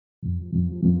Hello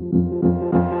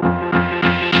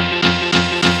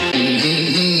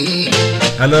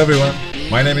everyone,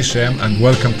 my name is Shyam and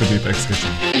welcome to VFX Kitchen.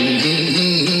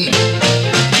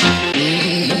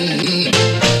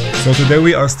 So today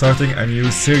we are starting a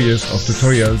new series of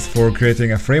tutorials for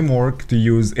creating a framework to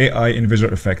use AI in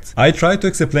visual effects. I tried to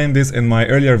explain this in my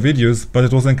earlier videos, but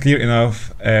it wasn't clear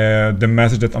enough the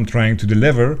message that I'm trying to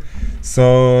deliver.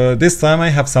 So this time I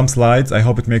have some slides. I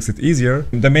hope it makes it easier.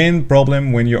 The main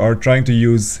problem when you are trying to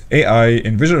use AI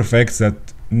in visual effects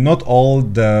that not all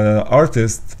the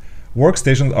artists'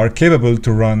 workstations are capable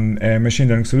to run machine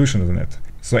learning solutions on it.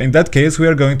 So in that case, we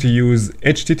are going to use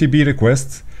HTTP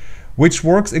requests, which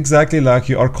works exactly like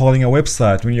you are calling a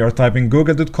website. When you are typing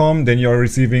google.com, then you are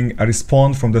receiving a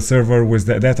response from the server with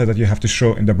the data that you have to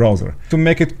show in the browser. To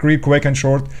make it real quick and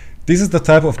short, this is the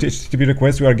type of HTTP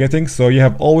request we are getting. So you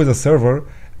have always a server,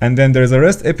 and then there is a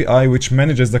REST API which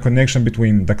manages the connection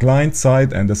between the client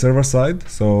side and the server side.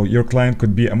 So your client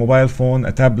could be a mobile phone,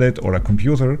 a tablet, or a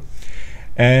computer.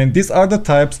 And these are the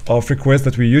types of requests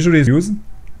that we usually use.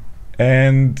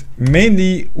 And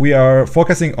mainly we are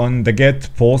focusing on the get,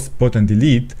 post, put, and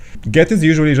delete. Get is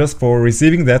usually just for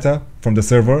receiving data from the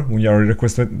server. When you are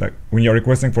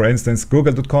requesting, for instance,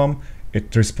 google.com,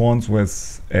 it responds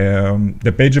with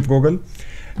the page of Google.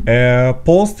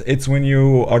 Post, it's when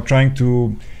you are trying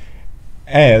to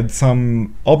add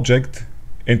some object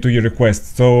into your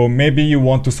request. So maybe you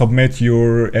want to submit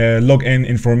your login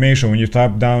information. When you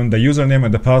type down the username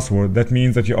and the password, that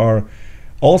means that you are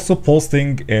also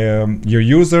posting your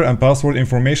user and password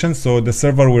information, so the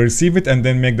server will receive it and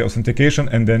then make the authentication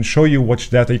and then show you which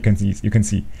data you can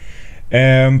see.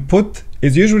 Put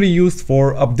is usually used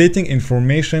for updating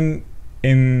information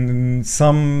in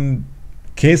some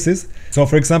cases. So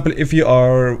for example, if you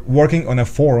are working on a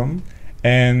forum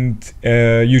and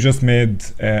you just made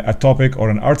a topic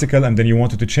or an article and then you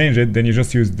wanted to change it, then you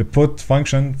just use the put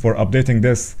function for updating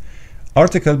this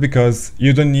article, because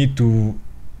you don't need to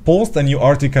post a new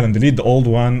article and delete the old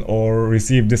one or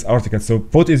receive this article. So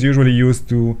put is usually used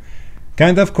to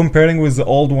kind of comparing with the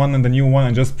old one and the new one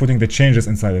and just putting the changes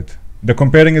inside it. The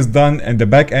comparing is done in the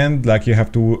back end, like you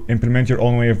have to implement your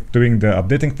own way of doing the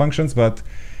updating functions, but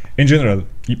in general,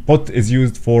 put is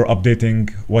used for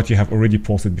updating what you have already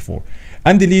posted before.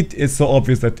 And delete is so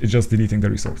obvious that it's just deleting the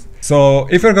resource. So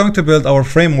if we're going to build our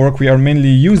framework, we are mainly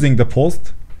using the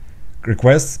post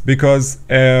requests, because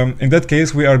in that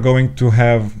case we are going to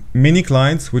have mini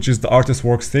clients, which is the artist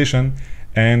workstation,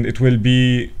 and it will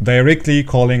be directly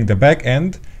calling the back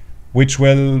end, which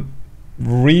will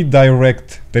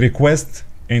redirect the request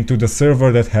into the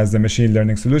server that has the machine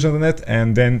learning solution on it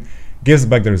and then gives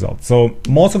back the result. So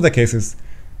most of the cases,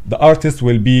 the artist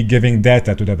will be giving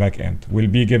data to the back end, will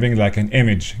be giving like an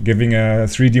image, giving a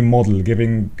 3D model,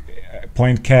 giving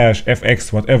point cache,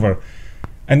 FX, whatever.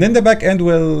 And then the back end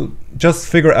will just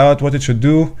figure out what it should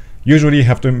do. Usually you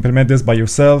have to implement this by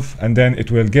yourself, and then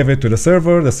it will give it to the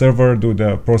server do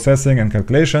the processing and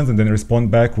calculations, and then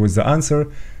respond back with the answer.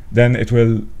 Then it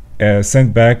will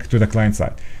send back to the client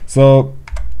side. So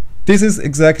this is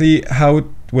exactly how it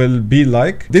will be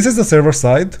like. This is the server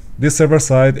side. This server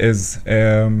side is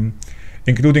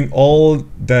including all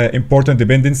the important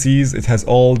dependencies. It has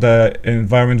all the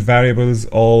environment variables,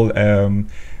 all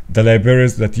the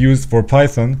libraries that used for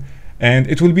Python, and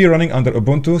it will be running under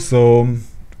Ubuntu. So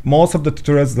most of the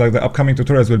tutorials, like the upcoming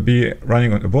tutorials, will be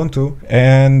running on Ubuntu.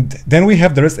 And then we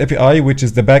have the REST API, which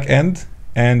is the back end,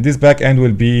 and this back end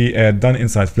will be done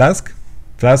inside Flask.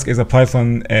 Flask is a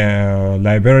Python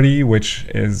library which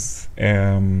is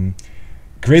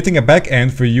creating a back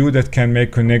end for you that can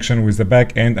make connection with the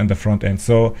back end and the front end.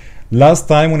 So last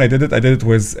time when I did it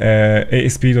with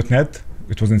ASP.NET.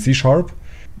 It was in C#.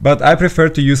 But I prefer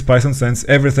to use Python since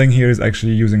everything here is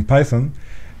actually using Python.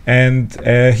 And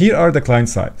here are the client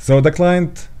side. So the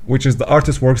client, which is the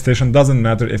artist workstation, doesn't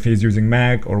matter if he's using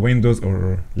Mac or Windows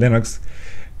or Linux,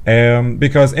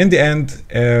 because in the end,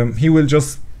 he will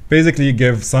just basically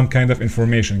give some kind of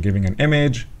information, giving an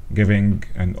image, giving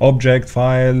an object,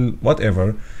 file,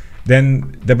 whatever.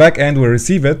 Then the back end will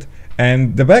receive it,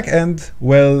 and the back end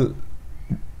will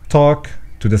talk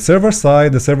to the server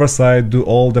side do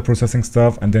all the processing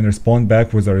stuff, and then respond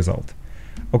back with the result.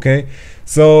 Okay,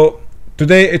 so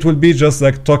today it will be just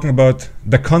like talking about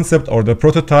the concept or the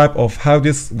prototype of how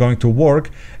this is going to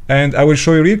work, and I will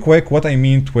show you real quick what I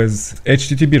mean with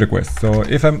HTTP requests. So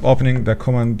if I'm opening the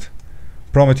command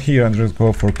prompt here and just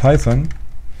go for Python,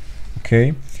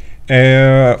 okay,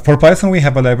 for Python we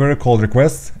have a library called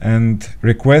requests, and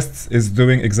requests is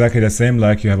doing exactly the same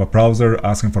like you have a browser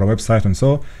asking for a website and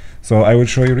so I will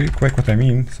show you real quick what I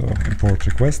mean. So import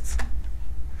requests,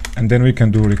 And then we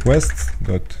can do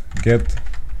requests.get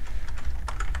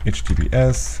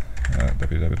https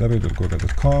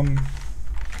www.google.com.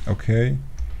 Okay,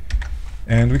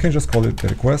 and we can just call it the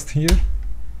request here.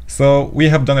 So we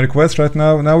have done a request right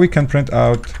now. Now we can print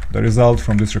out the result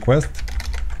from this request.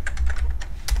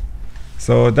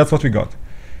 So that's what we got.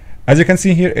 As you can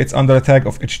see here, it's under a tag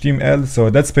of HTML. So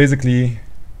that's basically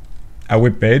a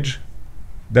web page.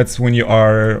 That's when you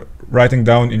are writing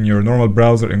down in your normal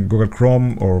browser in Google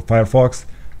Chrome or Firefox,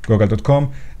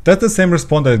 google.com. That's the same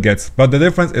response that it gets, but the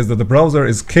difference is that the browser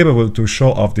is capable to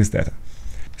show off this data.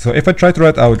 So if I try to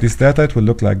write out this data, it will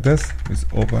look like this. Let's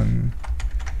open,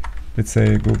 let's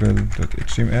say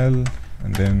google.html,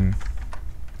 and then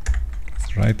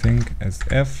it's writing as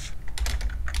f,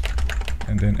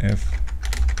 and then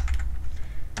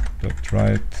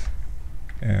f.write,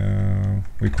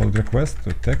 we call it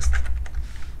request.text.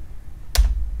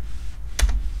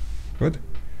 Good.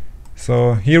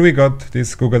 So here we got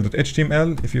this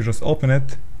google.html. If you just open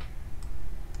it,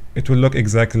 it will look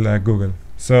exactly like Google.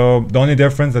 So the only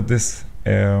difference that this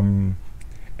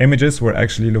images were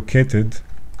actually located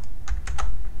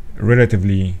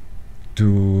relatively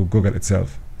to Google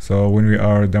itself. So when we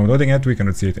are downloading it, we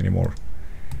cannot see it anymore.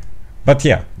 But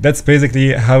yeah, that's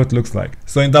basically how it looks like.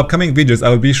 So in the upcoming videos, I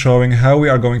will be showing how we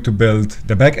are going to build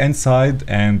the backend side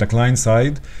and the client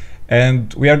side.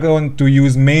 And we are going to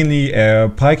use mainly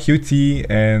PyQt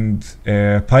and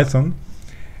Python.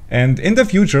 And in the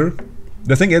future,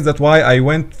 the thing is that why I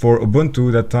went for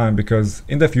Ubuntu that time, because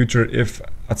in the future, if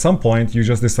at some point you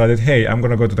just decided, hey, I'm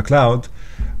gonna go to the cloud,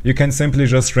 you can simply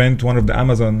just rent one of the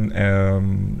Amazon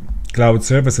cloud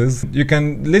services. You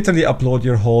can literally upload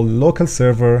your whole local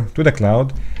server to the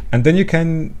cloud, and then you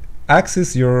can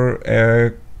access your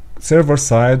server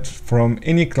side from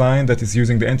any client that is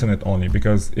using the internet only,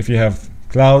 because if you have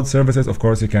cloud services, of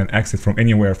course you can access from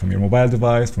anywhere, from your mobile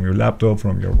device, from your laptop,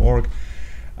 from your work,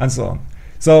 and so on.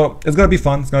 So it's gonna be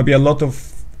fun. It's gonna be a lot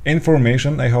of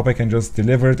information. I hope I can just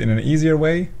deliver it in an easier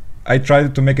way. I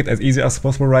tried to make it as easy as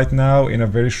possible right now in a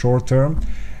very short term.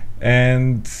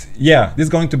 And yeah, this is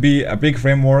going to be a big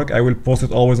framework. I will post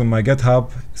it always on my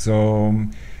GitHub. So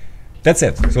that's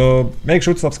it. So make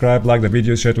sure to subscribe, like the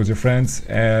video, share it with your friends,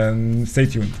 and stay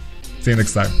tuned. See you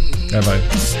next time. Bye bye.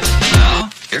 Now,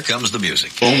 here comes the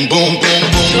music. Boom, boom, boom,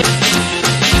 boom.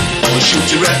 I'll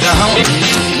shoot you right down.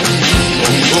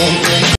 Boom, boom, boom.